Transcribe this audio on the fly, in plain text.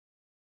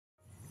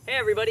Hey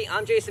everybody,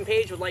 I'm Jason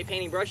Page with Light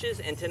Painting Brushes,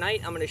 and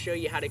tonight I'm going to show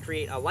you how to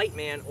create a light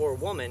man or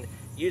woman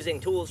using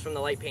tools from the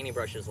Light Painting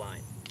Brushes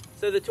line.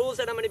 So the tools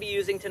that I'm going to be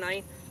using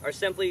tonight are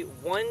simply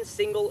one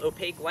single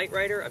opaque light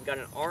writer. I've got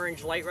an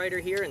orange light writer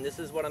here, and this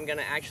is what I'm going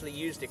to actually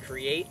use to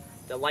create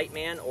the light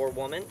man or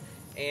woman.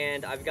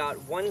 And I've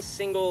got one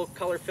single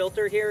color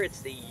filter here. It's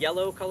the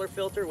yellow color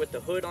filter with the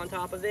hood on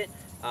top of it.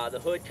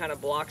 The hood kind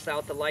of blocks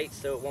out the light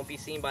so it won't be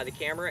seen by the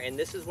camera, and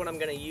this is what I'm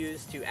going to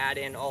use to add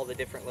in all the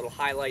different little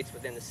highlights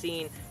within the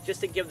scene, just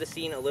to give the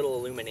scene a little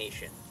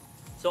illumination.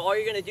 So all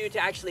you're going to do to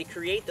actually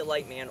create the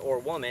light man or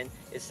woman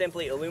is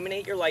simply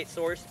illuminate your light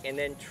source and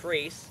then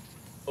trace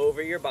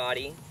over your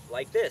body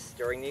like this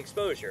during the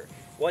exposure.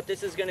 What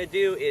this is going to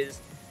do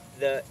is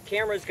the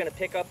camera is going to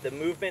pick up the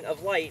movement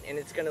of light, and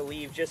it's going to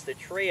leave just a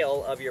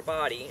trail of your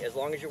body. As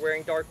long as you're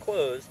wearing dark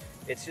clothes,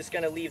 it's just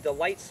going to leave the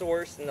light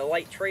source and the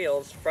light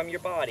trails from your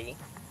body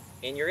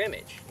in your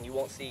image, and you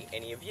won't see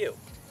any of you.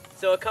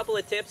 So a couple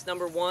of tips.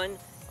 Number one,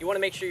 you want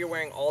to make sure you're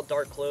wearing all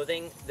dark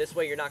clothing. This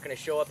way you're not going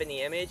to show up in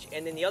the image.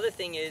 And then the other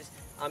thing is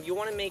you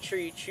want to make sure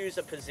you choose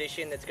a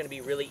position that's going to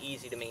be really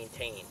easy to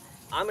maintain.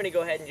 I'm going to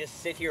go ahead and just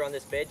sit here on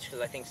this bench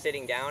because I think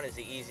sitting down is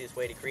the easiest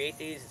way to create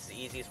these. It's the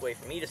easiest way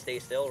for me to stay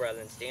still rather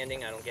than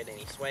standing. I don't get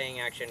any swaying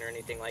action or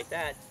anything like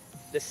that.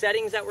 The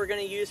settings that we're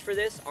going to use for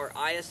this are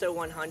ISO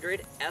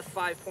 100,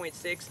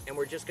 f5.6, and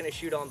we're just going to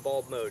shoot on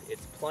bulb mode.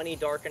 It's plenty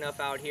dark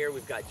enough out here.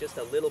 We've got just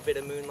a little bit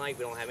of moonlight.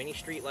 We don't have any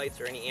street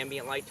lights or any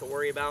ambient light to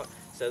worry about,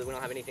 so we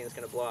don't have anything that's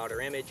going to blow out our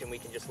image, and we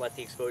can just let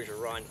the exposure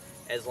run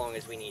as long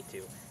as we need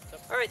to.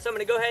 Alright, so I'm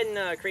going to go ahead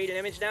and create an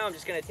image now. I'm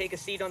just going to take a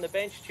seat on the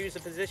bench, choose a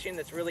position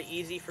that's really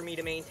easy for me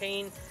to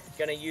maintain.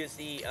 Going to use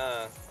the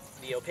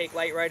opaque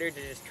light writer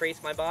to just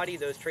trace my body.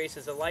 Those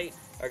traces of light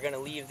are going to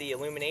leave the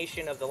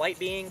illumination of the light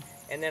being,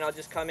 and then I'll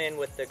just come in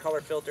with the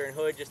color filter and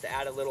hood just to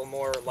add a little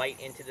more light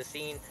into the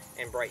scene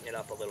and brighten it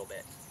up a little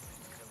bit.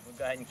 So we'll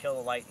go ahead and kill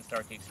the light and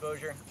start the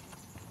exposure.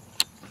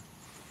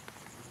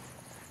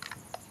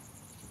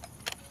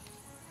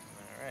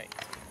 Alright,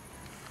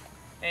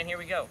 and here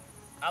we go.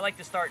 I like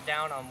to start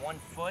down on one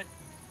foot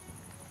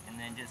and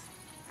then just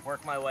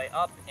work my way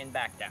up and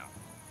back down.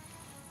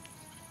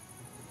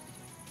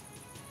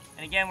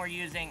 And again, we're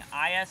using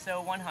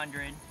ISO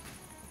 100,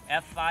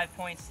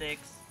 f5.6,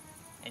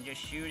 and just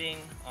shooting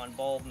on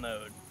bulb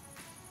mode.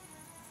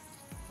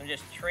 I'm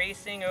just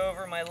tracing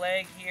over my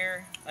leg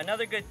here.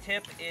 Another good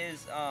tip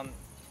is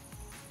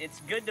it's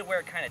good to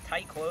wear kind of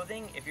tight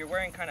clothing. If you're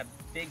wearing kind of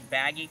big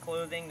baggy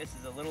clothing, this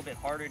is a little bit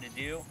harder to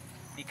do,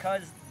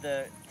 because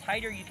the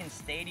tighter you can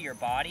stay to your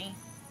body,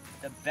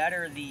 the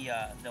better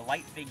the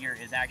light figure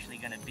is actually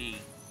going to be.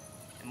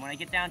 And when I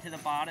get down to the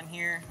bottom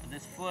here of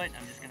this foot,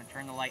 I'm just going to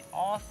turn the light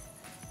off.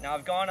 Now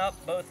I've gone up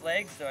both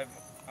legs, so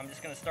I'm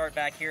just going to start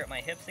back here at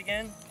my hips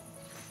again,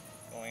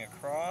 going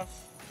across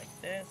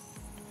like this.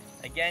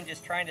 Again,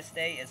 just trying to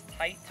stay as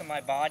tight to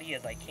my body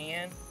as I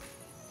can,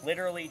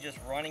 literally just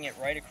running it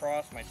right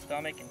across my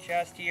stomach and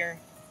chest here.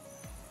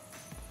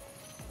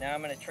 Now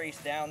I'm going to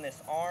trace down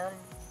this arm,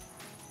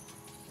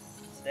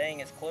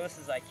 staying as close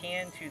as I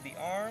can to the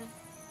arm.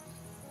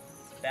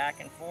 It's back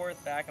and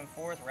forth,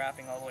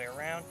 wrapping all the way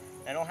around.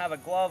 I don't have a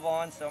glove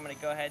on, so I'm going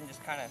to go ahead and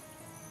just kind of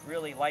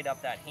really light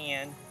up that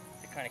hand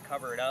to kind of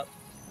cover it up.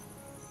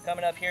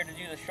 Coming up here to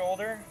do the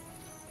shoulder,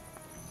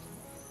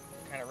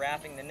 kind of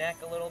wrapping the neck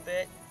a little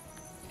bit.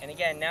 And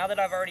again, now that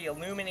I've already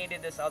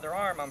illuminated this other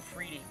arm, I'm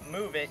free to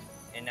move it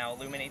and now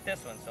illuminate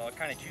this one. So I'll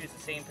kind of choose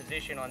the same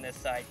position on this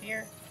side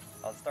here.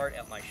 I'll start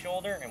at my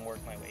shoulder and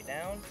work my way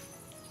down.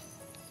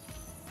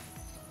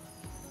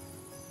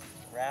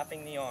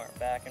 Wrapping the arm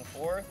back and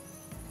forth.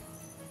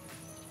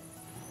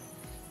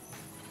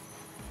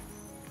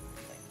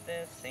 Like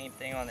this. Same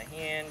thing on the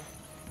hand.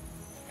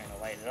 Kind of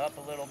light it up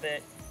a little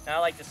bit. Now I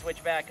like to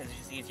switch back because it's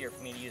just easier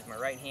for me to use my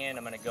right hand.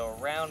 I'm going to go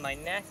around my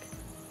neck.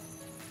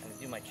 I'm going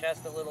to do my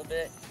chest a little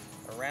bit.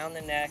 Around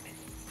the neck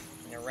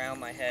and around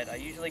my head. I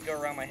usually go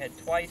around my head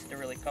twice to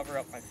really cover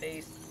up my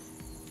face.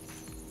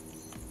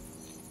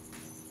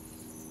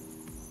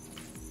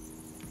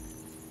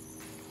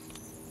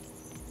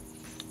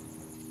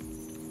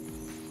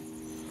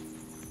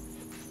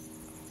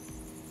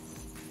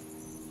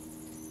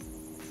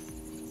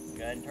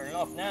 Go ahead and turn it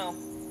off now.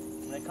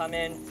 I'm going to come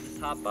in, just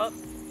hop up.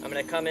 I'm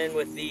going to come in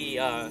with the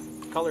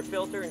color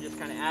filter and just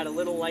kind of add a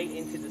little light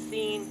into the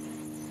scene.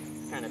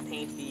 Kind of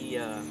paint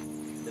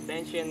the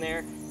bench in there.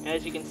 And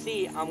as you can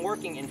see, I'm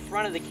working in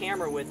front of the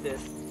camera with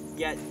this,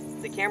 yet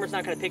the camera's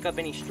not going to pick up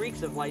any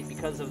streaks of light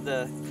because of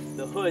the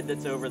hood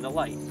that's over the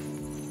light.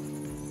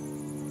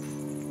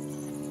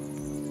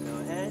 Go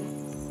ahead.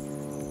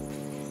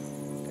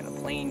 Got a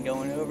plane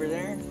going over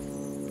there.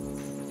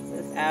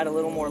 Let's add a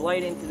little more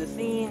light into the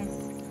scene.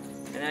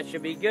 And that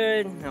should be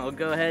good. Now we'll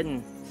go ahead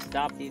and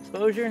stop the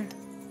exposure.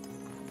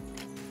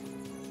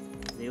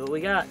 See what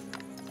we got.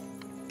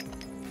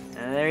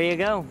 And there you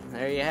go.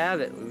 There you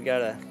have it. We've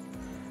got a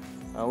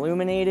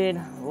illuminated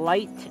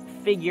light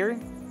figure.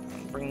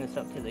 I'll bring this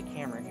up to the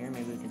camera here.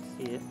 Maybe we can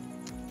see it.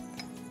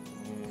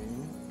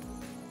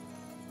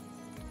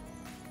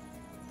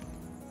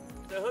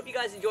 So I hope you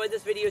guys enjoyed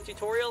this video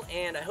tutorial,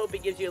 and I hope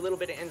it gives you a little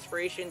bit of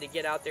inspiration to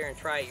get out there and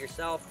try it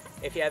yourself.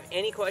 If you have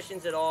any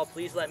questions at all,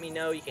 please let me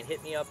know. You can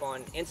hit me up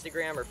on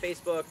Instagram or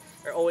Facebook,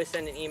 or always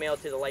send an email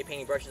to the Light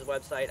Painting Brushes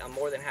website. I'm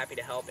more than happy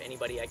to help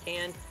anybody I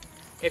can.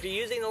 If you're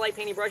using the light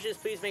painting brushes,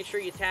 please make sure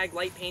you tag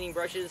Light Painting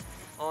Brushes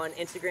on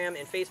Instagram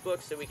and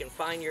Facebook so we can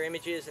find your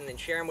images and then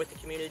share them with the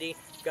community.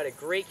 We've got a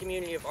great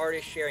community of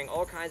artists sharing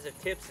all kinds of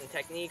tips and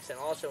techniques and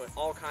also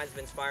all kinds of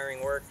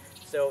inspiring work.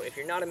 So if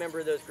you're not a member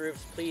of those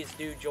groups, please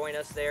do join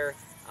us there.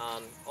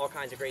 All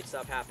kinds of great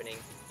stuff happening.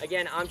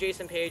 Again, I'm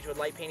Jason Page with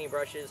Light Painting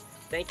Brushes.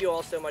 Thank you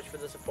all so much for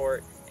the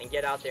support, and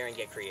get out there and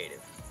get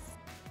creative.